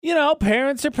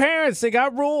Parents are parents. They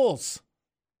got rules.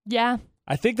 Yeah.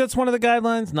 I think that's one of the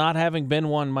guidelines, not having been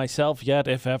one myself yet,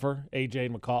 if ever. AJ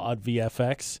McCall on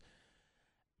VFX.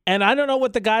 And I don't know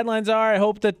what the guidelines are. I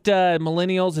hope that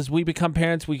millennials, as we become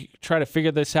parents, we try to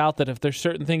figure this out, that if there's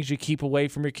certain things you keep away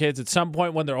from your kids, at some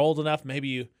point when they're old enough, maybe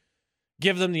you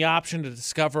give them the option to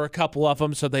discover a couple of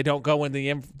them so they don't go in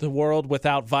the world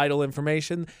without vital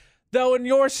information. Though in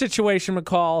your situation,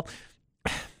 McCall,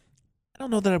 I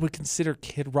don't know that I would consider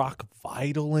Kid Rock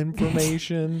vital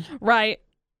information. Right.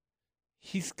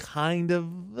 He's kind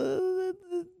of...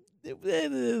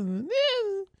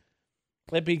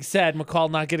 That being said, McCall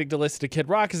not getting to listen to Kid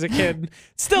Rock as a kid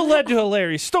still led to a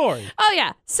hilarious story. Oh,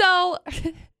 yeah. So,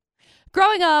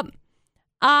 growing up,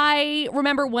 I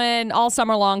remember when All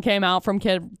Summer Long came out from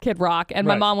Kid Rock, and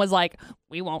my mom was like,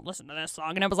 we won't listen to this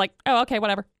song. And I was like, oh, okay,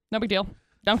 whatever. No big deal.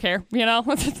 Don't care,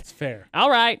 It's fair.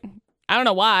 All right. I don't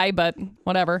know why, but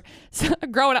whatever. So,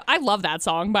 growing up, I love that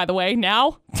song, by the way.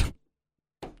 Now,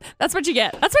 that's what you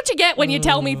get. That's what you get when you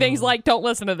tell me things like, don't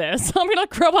listen to this. I'm going to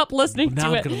grow up listening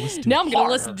to it. Now I'm going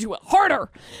to listen to it harder.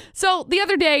 So the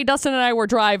other day, Dustin and I were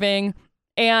driving,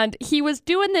 and he was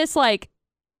doing this, like,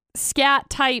 scat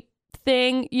type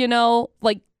thing,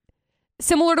 like,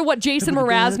 similar to what Jason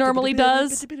Mraz normally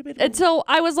does. And so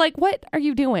I was like, what are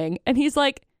you doing? And he's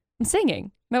like, I'm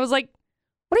singing. And I was like,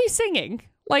 what are you singing?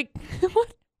 Like, what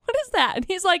is that? And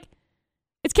he's like,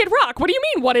 it's Kid Rock. What do you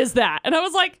mean, what is that? And I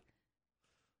was like,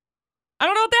 I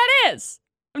don't know what that is.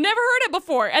 I've never heard it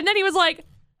before. And then he was like,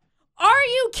 are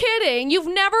you kidding? You've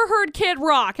never heard Kid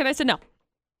Rock? And I said, no.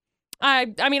 I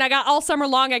mean, I got All Summer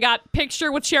Long. I got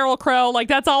Picture with Sheryl Crow. Like,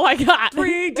 that's all I got.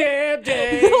 3 damn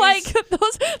days. Like,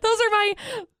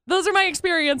 those are my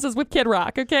experiences with Kid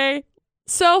Rock, okay?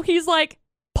 So he's like,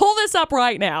 pull this up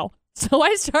right now. So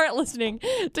I start listening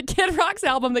to Kid Rock's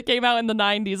album that came out in the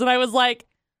 90s. And I was like,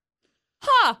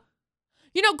 huh.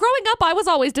 Growing up, I was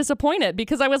always disappointed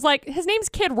because I was like, his name's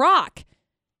Kid Rock.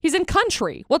 He's in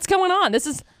country. What's going on?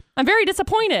 I'm very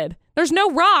disappointed. There's no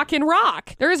rock in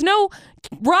rock. There is no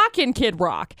rock in Kid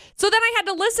Rock. So then I had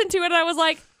to listen to it and I was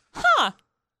like, huh.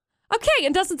 Okay.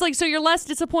 And Dustin's like, so you're less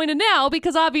disappointed now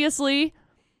because obviously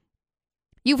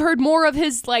you've heard more of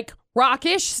his like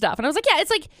rock-ish stuff. And I was like, yeah,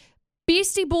 it's like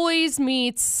Beastie Boys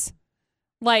meets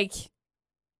like,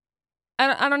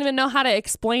 I don't even know how to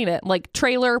explain it. Like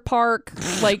Trailer Park,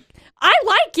 like I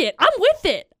like it. I'm with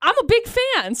it. I'm a big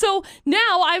fan. So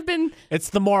now It's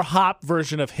the more hop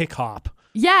version of Hick Hop.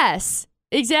 Yes,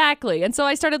 exactly. And so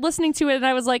I started listening to it and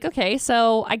I was like, okay,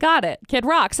 so I got it. Kid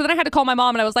Rock. So then I had to call my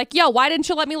mom and I was like, yo, why didn't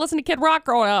you let me listen to Kid Rock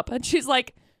growing up? And she's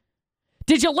like,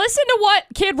 did you listen to what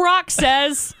Kid Rock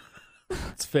says?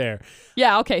 It's fair.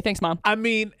 Yeah, okay, thanks, Mom. I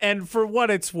mean, and for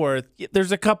what it's worth,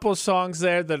 there's a couple of songs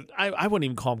there that I wouldn't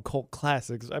even call them cult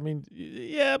classics. I mean,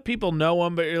 yeah, people know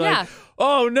them, but you're like,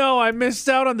 oh no, I missed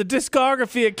out on the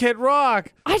discography of Kid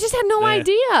Rock. I just had no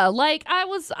idea. Like, I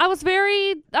was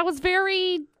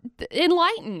very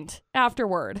enlightened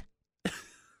afterward.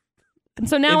 And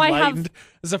so now This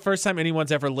is the first time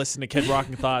anyone's ever listened to Kid Rock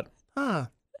and thought,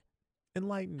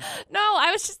 enlightened. No,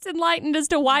 I was just enlightened as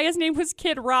to why his name was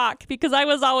Kid Rock because I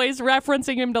was always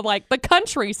referencing him to like the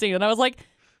country scene, and I was like,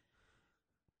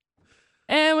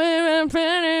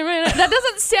 that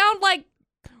doesn't sound like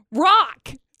rock.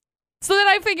 So then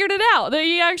I figured it out that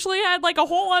he actually had like a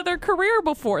whole other career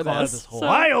before this. Whole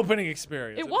eye-opening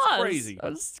experience. It was crazy. It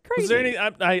was crazy. Was there any?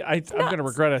 I'm going to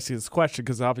regret asking this question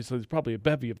because obviously there's probably a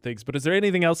bevy of things. But is there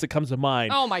anything else that comes to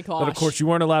mind? Oh my gosh! That of course you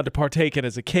weren't allowed to partake in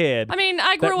as a kid. I mean,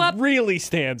 I grew up. Really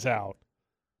stands out.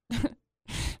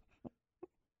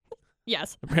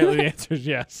 Yes. Apparently the answer is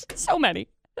yes. So many.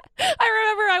 I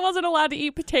remember I wasn't allowed to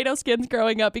eat potato skins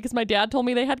growing up because my dad told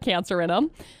me they had cancer in them.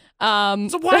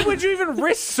 So why would you even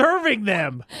risk serving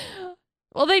them?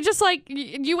 Well, they just like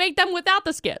you ate them without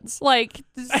the skins, like.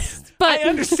 But I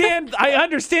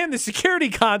understand the security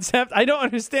concept. I don't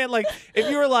understand like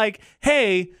if you were like,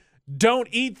 hey, don't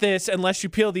eat this unless you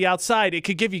peel the outside. It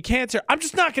could give you cancer. I'm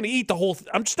just not going to eat the whole.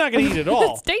 I'm just not going to eat it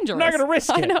all. It's dangerous. I'm not going to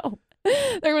risk it. I know.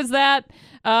 There was that.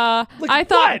 I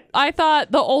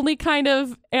thought the only kind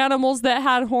of animals that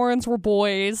had horns were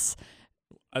boys.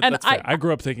 And that's fair. I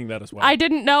grew up thinking that as well. I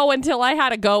didn't know until I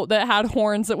had a goat that had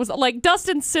horns. It was like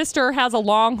Dustin's sister has a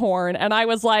longhorn, and I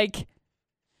was like,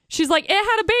 she's like, it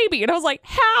had a baby. And I was like,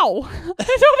 how?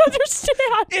 I don't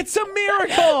understand. It's a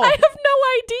miracle. I have no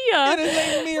idea. It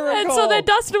is a miracle. And so then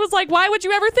Dustin was like, why would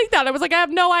you ever think that? I was like, I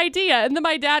have no idea. And then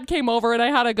my dad came over and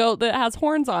I had a goat that has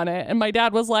horns on it. And my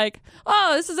dad was like,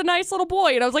 oh, this is a nice little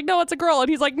boy. And I was like, no, it's a girl. And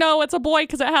he's like, no, it's a boy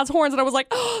because it has horns. And I was like,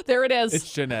 oh, there it is.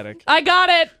 It's genetic. I got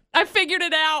it. I figured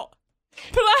it out.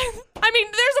 But I mean,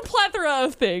 there's a plethora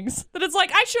of things that it's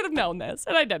like, I should have known this,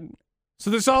 and I didn't. So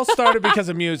this all started because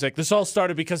of music. This all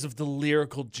started because of the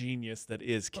lyrical genius that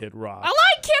is Kid Rock. I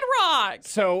like Kid Rock.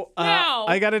 So Wow.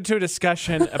 I got into a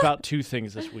discussion about two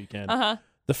things this weekend. Uh-huh.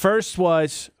 The first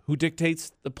was who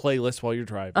dictates the playlist while you're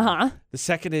driving. Uh-huh. The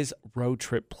second is road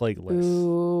trip playlists.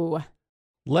 Ooh.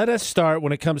 Let us start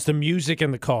when it comes to music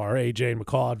in the car. AJ and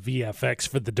McCall at VFX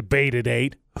for the debate at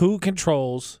 8. Who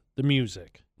controls the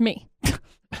music? Me.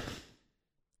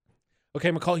 Okay,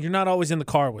 McCall, you're not always in the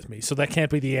car with me, so that can't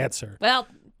be the answer. Well,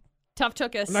 tough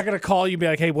took us. I'm not going to call you and be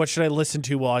like, hey, what should I listen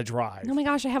to while I drive? Oh my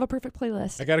gosh, I have a perfect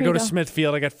playlist. I got to Here go you to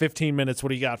Smithfield. I got 15 minutes. What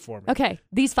do you got for me? Okay,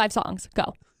 these 5 songs.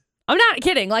 Go. I'm not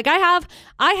kidding. Like I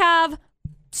have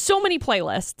so many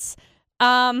playlists.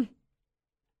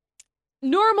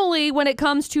 Normally when it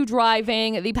comes to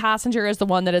driving, the passenger is the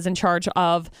one that is in charge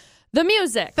of the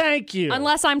music. Thank you.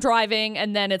 Unless I'm driving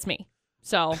and then it's me.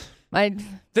 So,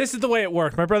 This is the way it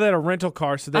worked. My brother had a rental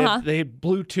car, so they had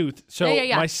Bluetooth. So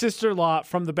Yeah. my sister-in-law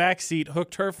from the back seat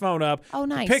hooked her phone up, Oh,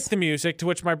 nice. picked the music, to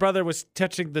which my brother was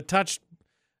touching the touch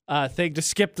thing to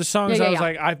skip the songs. Yeah, I was yeah.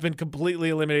 like, I've been completely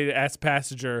eliminated as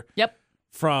passenger Yep.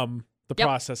 from the Yep.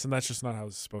 process, and that's just not how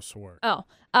it's supposed to work. Oh.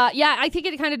 Yeah, I think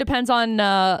it kind of depends on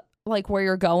like where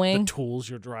you're The going. tools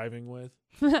you're driving with.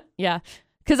 Yeah.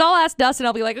 Because I'll ask Dustin,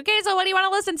 I'll be like, okay, so what do you want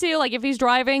to listen to? Like if he's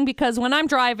driving, because when I'm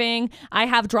driving, I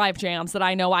have drive jams that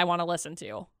I know I want to listen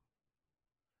to.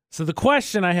 So the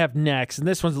question I have next, and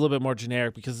this one's a little bit more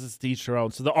generic because it's to each their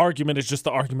own. So the argument is just the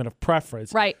argument of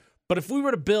preference. Right. But if we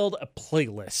were to build a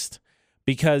playlist,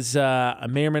 because I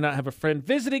may or may not have a friend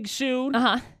visiting soon,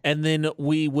 and then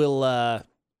we will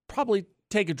probably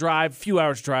take a drive, few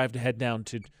hours drive to head down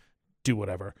to do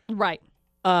whatever. Right.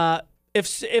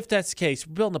 If that's the case,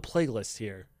 we're building a playlist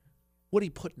here. What are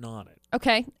you putting on it?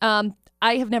 Okay.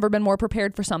 I have never been more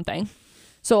prepared for something.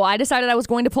 So I decided I was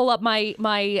going to pull up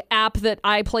my app that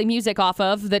I play music off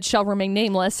of that shall remain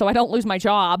nameless so I don't lose my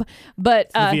job.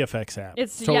 But The VFX app.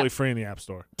 it's- totally yeah. free in the App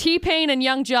Store. T-Pain and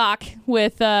Young Jock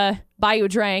with Buy You a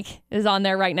Drink is on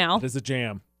there right now. That is a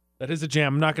jam. That is a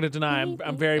jam. I'm not going to deny.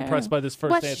 I'm very impressed by this first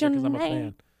What's answer your because I'm a name?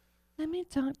 fan. Let me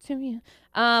talk to you.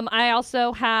 I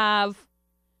also have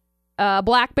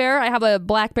Black Bear. I have a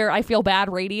Black Bear I Feel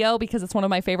Bad radio because it's one of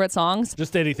my favorite songs.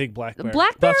 Just anything Black Bear.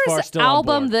 Black Thus far, Bear's still on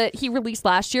album board. that he released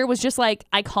last year was just like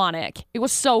iconic. It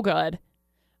was so good.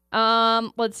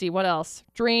 Let's see what else.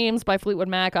 Dreams by Fleetwood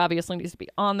Mac obviously needs to be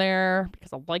on there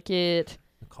because I like it.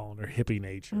 I'm calling her hippie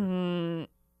nature.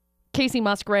 Casey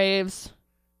Musgraves,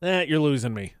 You're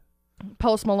losing me.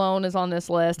 Post Malone is on this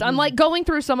list. I'm like going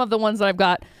through some of the ones that I've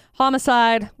got.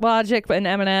 Homicide, Logic, and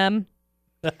Eminem.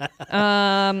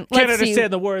 Can't Let's see.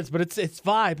 understand the words, but it's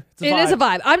vibe. It's a It vibe. is a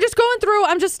vibe. I'm just going through.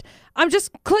 I'm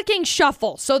just clicking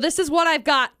shuffle. So this is what I've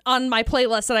got on my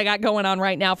playlist that I got going on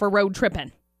right now for road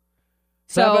tripping.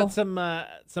 So how So about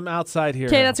some outside here?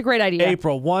 okay, that's a great idea.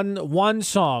 April. One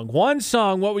song. What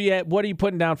are you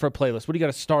putting down for a playlist? What do you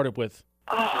got to start it with?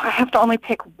 Oh, I have to only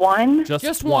pick one.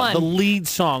 Just one. The lead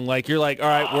song. Like you're like, all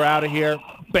right, we're out of here.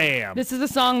 Bam. This is a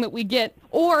song that we get,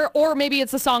 or maybe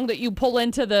it's a song that you pull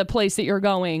into the place that you're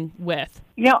going with.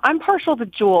 You know, I'm partial to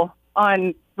Jewel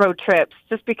on road trips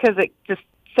just because it just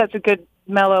sets a good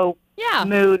mellow Yeah.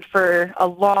 mood for a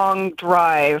long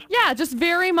drive. Yeah, just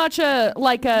very much a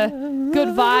good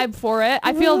vibe for it.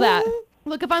 I feel that.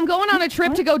 Look, if I'm going on a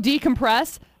trip to go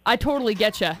decompress, I totally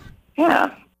get you.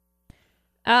 Yeah.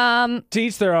 To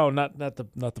each their own. Not the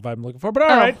vibe I'm looking for. But all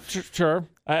right, sure.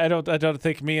 I don't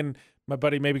think me and my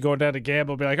buddy maybe going down to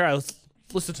Gamble will be like, all right, let's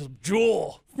listen to some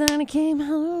Jewel. Then I came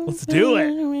home. Let's do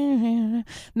it.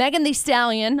 Megan Thee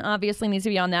Stallion obviously needs to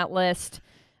be on that list.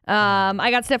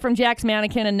 I got stuff from Jack's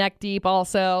Mannequin and Neck Deep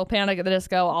also. Panic at the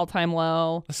Disco, All Time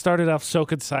Low. I started off so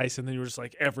concise, and then you were just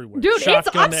like everywhere. Dude,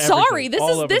 Shotgun I'm to sorry. everything, This all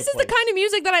over is the place. kind of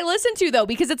music that I listen to though,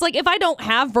 because it's like if I don't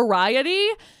have variety,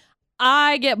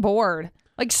 I get bored.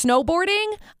 Like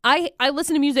snowboarding, I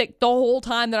listen to music the whole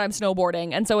time that I'm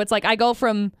snowboarding, and so it's like I go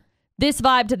from this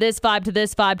vibe to this vibe to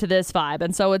this vibe to this vibe,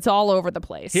 and so it's all over the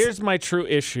place. Here's my true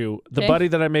issue. The Okay. buddy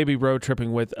that I may be road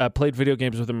tripping with, played video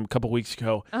games with him a couple weeks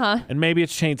ago. And maybe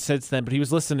it's changed since then, but he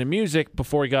was listening to music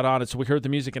before he got on it, so we heard the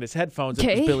music in his headphones. It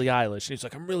Okay. was Billie Eilish. And he's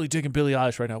like, I'm really digging Billie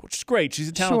Eilish right now, which is great. She's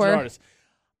a talented Sure. artist.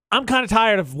 I'm kind of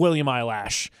tired of William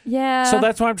Eyelash. Yeah. So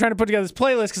that's why I'm trying to put together this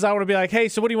playlist, because I want to be like, hey,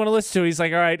 so what do you want to listen to? He's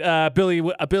like, all right, Billie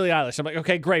Eilish. I'm like,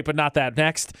 okay, great, but not that.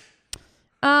 Next.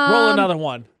 Roll another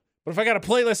one. But if I got a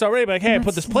playlist already, like, hey, I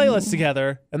put this playlist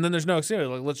together, and then there's no excuse,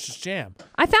 like, let's just jam.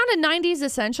 I found a 90s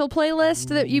essential playlist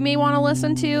that you may want to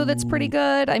listen to that's pretty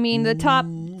good. I mean, the top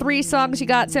 3 songs you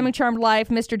got Semi Charmed Life,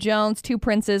 Mr. Jones, Two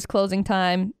Princes, Closing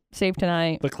Time, Save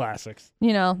Tonight. The classics.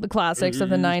 You know, the classics of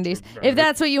the 90s. If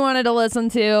that's what you wanted to listen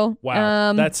to.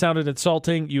 Wow. That sounded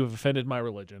insulting. You have offended my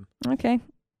religion. Okay.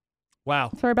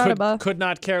 Wow. Sorry about it, bud. Could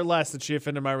not care less that she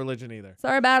offended my religion either.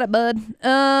 Sorry about it, bud.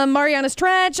 Mariana's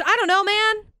Trench. I don't know,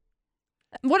 man.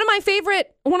 One of my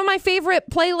favorite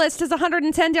playlists is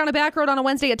 110 Down a Back Road on a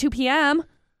Wednesday at 2 p.m.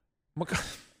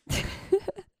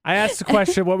 I asked the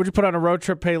question, what would you put on a road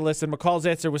trip playlist? And McCall's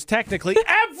answer was technically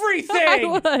everything. I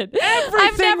would. Everything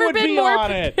I've never would been be more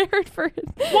on it. prepared for it.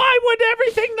 Why would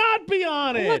everything not be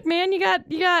on it? Look, man, you got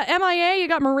MIA, you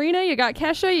got Marina, you got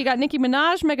Kesha, you got Nicki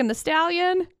Minaj, Megan Thee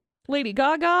Stallion, Lady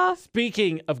Gaga.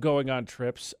 Speaking of going on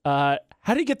trips, how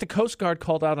do you get the Coast Guard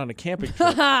called out on a camping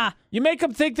trip? You make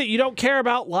them think that you don't care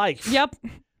about life. Yep.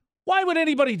 Why would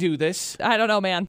anybody do this? I don't know, man.